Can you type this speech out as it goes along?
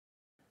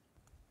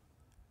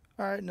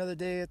Alright, another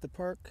day at the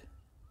park.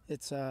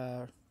 It's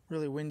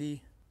really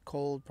windy,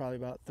 cold, probably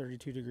about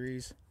 32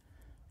 degrees.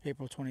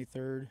 April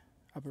 23rd,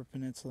 Upper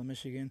Peninsula,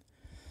 Michigan.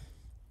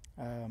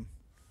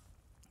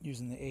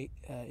 Using the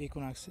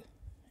Equinox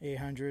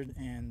 800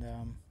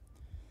 and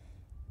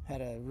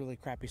had a really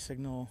crappy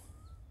signal.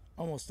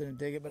 Almost didn't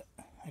dig it, but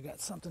I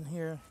got something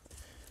here.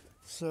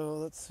 So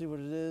let's see what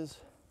it is.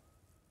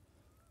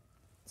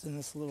 It's in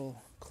this little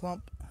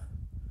clump.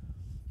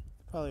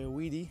 Probably a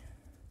weedy.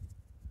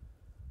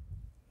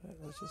 But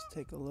let's just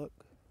take a look.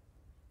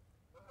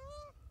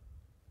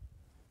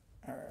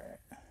 Alright.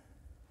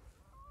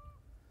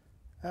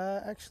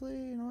 Actually,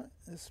 you know what?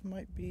 This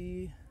might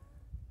be...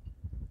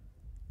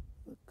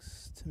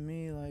 Looks to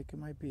me like it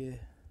might be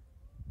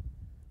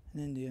an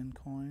Indian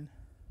coin.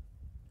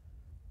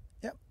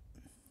 Yep.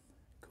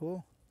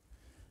 Cool.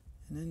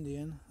 An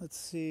Indian. Let's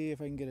see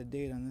if I can get a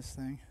date on this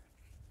thing.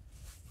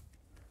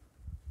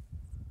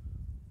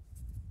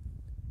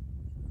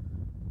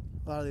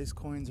 A lot of these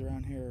coins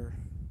around here are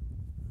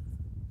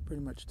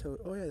pretty much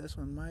oh yeah, this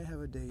one might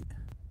have a date.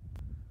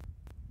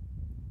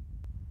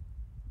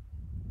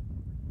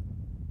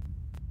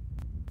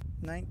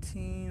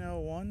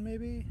 $1901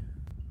 maybe?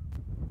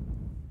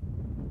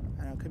 I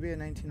don't know, it could be a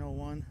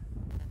 1901.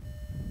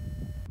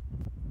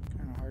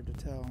 Kind of hard to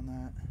tell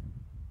on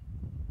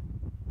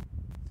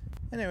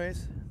that.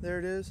 Anyways, there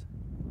it is.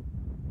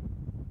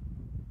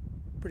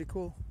 Pretty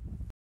cool.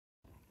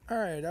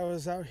 Alright, I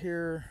was out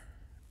here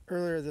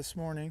earlier this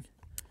morning,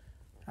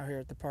 out here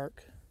at the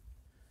park,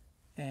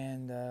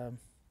 and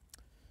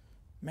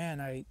man,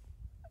 I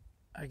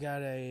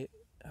got a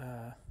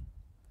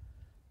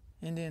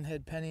Indian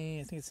head penny.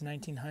 I think it's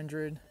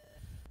 1900,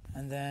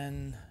 and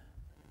then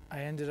I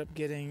ended up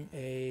getting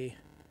a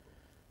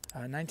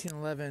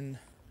 1911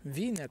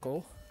 V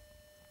nickel.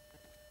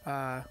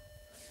 Then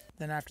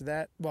after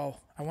that, well,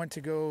 I went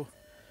to go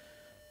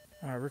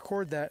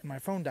record that, and my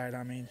phone died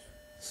on me,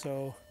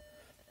 so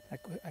I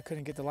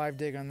couldn't get the live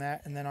dig on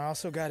that. And then I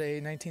also got a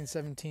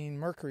 1917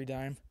 Mercury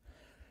dime.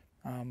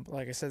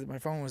 Like I said, my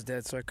phone was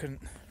dead, so I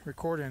couldn't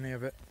record any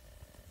of it.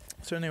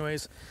 So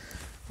anyways,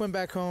 went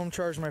back home,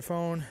 charged my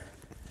phone,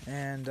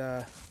 and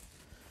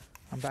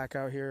I'm back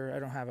out here. I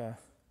don't have a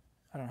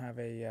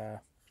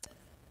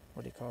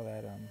what do you call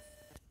that,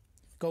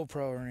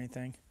 GoPro or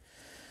anything,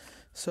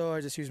 so I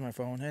just use my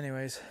phone.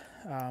 Anyways,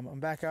 I'm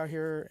back out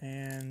here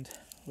and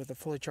with a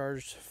fully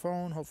charged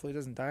phone. Hopefully it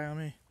doesn't die on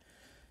me.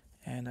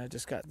 And I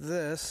just got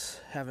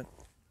this. Haven't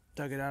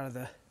dug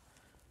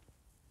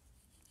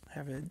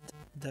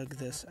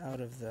this out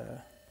of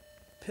the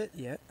pit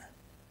yet.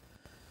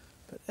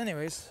 But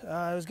anyways,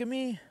 it was giving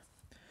me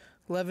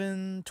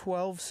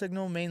 11-12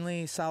 signal,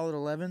 mainly solid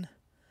 11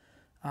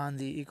 on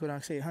the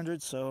Equinox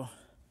 800. So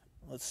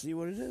let's see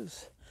what it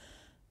is.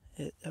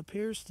 It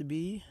appears to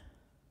be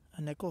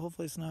a nickel.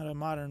 Hopefully it's not a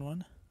modern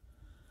one.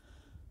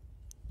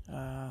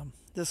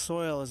 This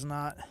soil is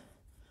not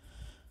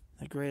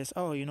the greatest.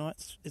 Oh, you know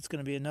what? It's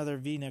going to be another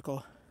V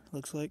nickel.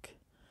 Looks like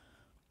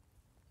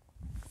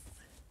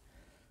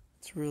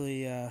it's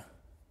really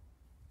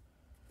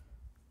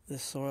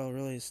this soil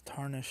really has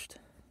tarnished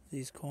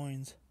these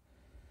coins,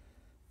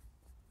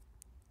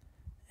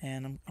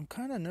 and I'm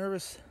kind of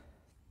nervous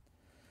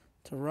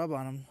to rub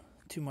on them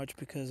too much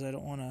because I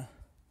don't want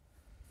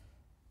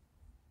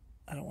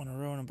to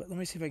ruin them. But let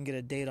me see if I can get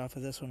a date off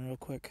of this one real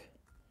quick.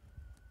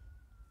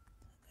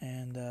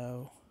 And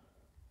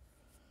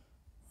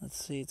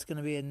let's see, it's going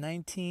to be a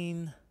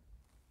 19...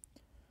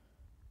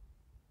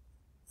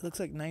 It looks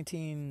like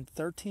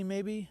 1913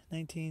 maybe?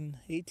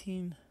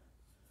 1918?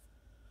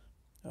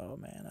 Oh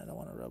man, I don't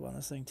want to rub on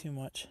this thing too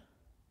much.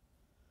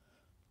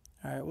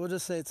 Alright, we'll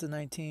just say it's a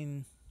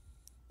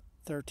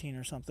 1913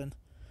 or something.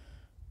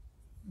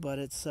 But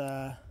it's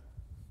going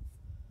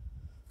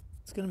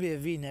to be a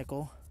V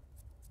nickel.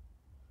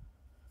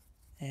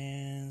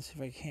 And see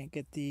if I can't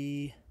get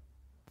the...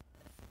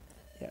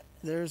 Yeah,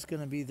 there's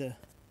going to be the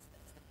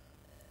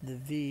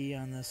V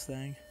on this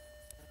thing.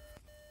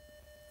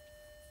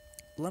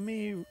 Let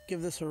me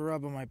give this a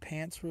rub on my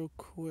pants real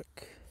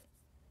quick.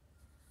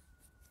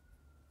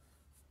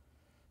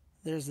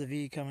 There's the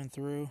V coming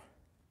through.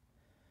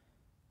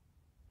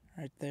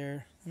 Right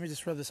there. Let me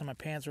just rub this on my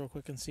pants real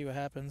quick and see what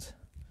happens.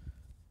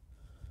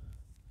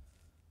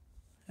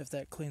 If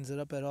that cleans it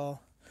up at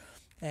all.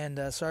 And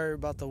sorry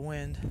about the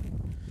wind.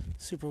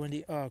 Super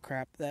windy. Oh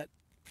crap, that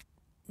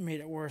made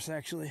it worse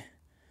actually.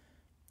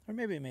 Or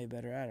maybe it made it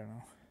better, I don't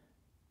know.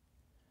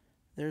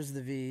 There's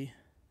the V.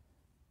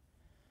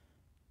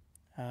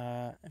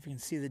 If you can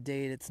see the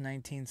date, it's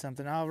 19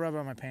 something. I'll rub it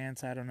on my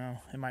pants, I don't know.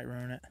 It might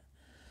ruin it.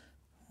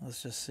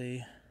 Let's just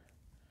see.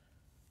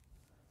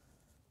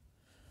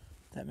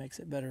 If that makes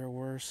it better or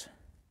worse.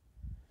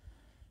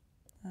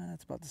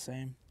 It's about the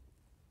same.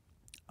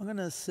 I'm going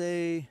to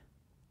say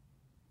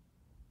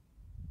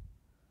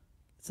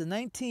it's a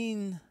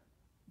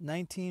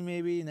 1919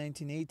 maybe,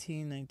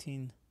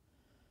 1918,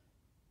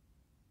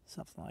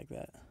 something like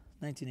that.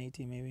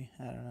 1918 maybe,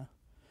 I don't know.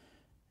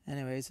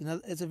 Anyways,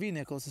 it's a V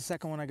nickel. It's the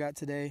second one I got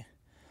today.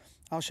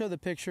 I'll show the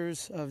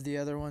pictures of the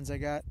other ones I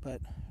got, but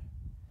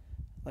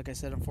like I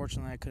said,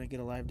 unfortunately I couldn't get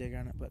a live dig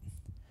on it, but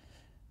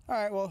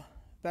alright, well,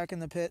 back in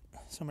the pit.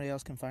 Somebody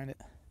else can find it.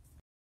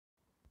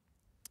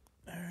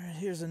 Alright,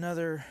 here's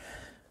another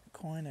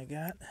coin I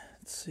got.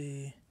 Let's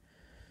see.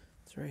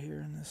 It's right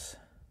here in this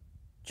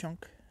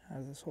chunk out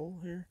of this hole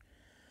here.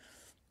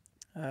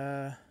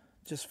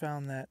 Just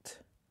found that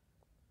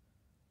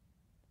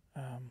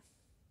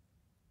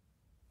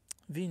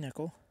V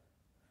nickel.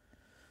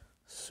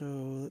 So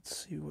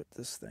let's see what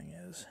this thing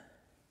is.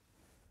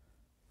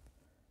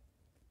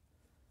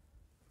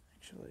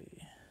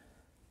 Actually,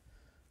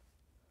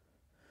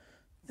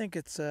 I think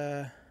it's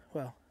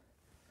well,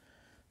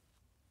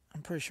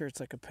 I'm pretty sure it's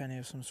like a penny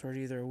of some sort,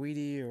 either a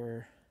weedy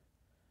or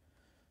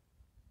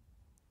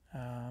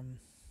not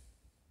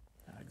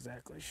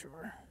exactly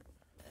sure.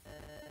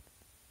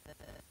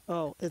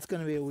 Oh, it's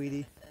gonna be a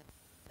weedy.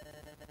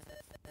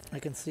 I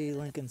can see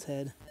Lincoln's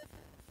head.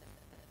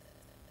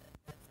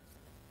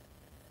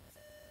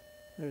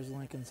 There's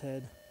Lincoln's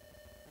head.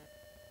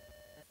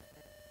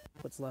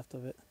 What's left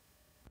of it.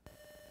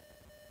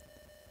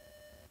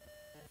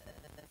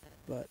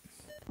 But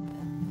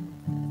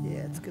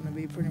yeah, it's gonna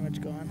be pretty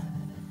much gone.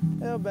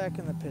 Well, back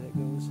in the pit it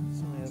goes.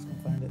 Somebody else can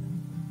find it.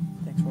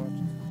 Thanks for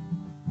watching.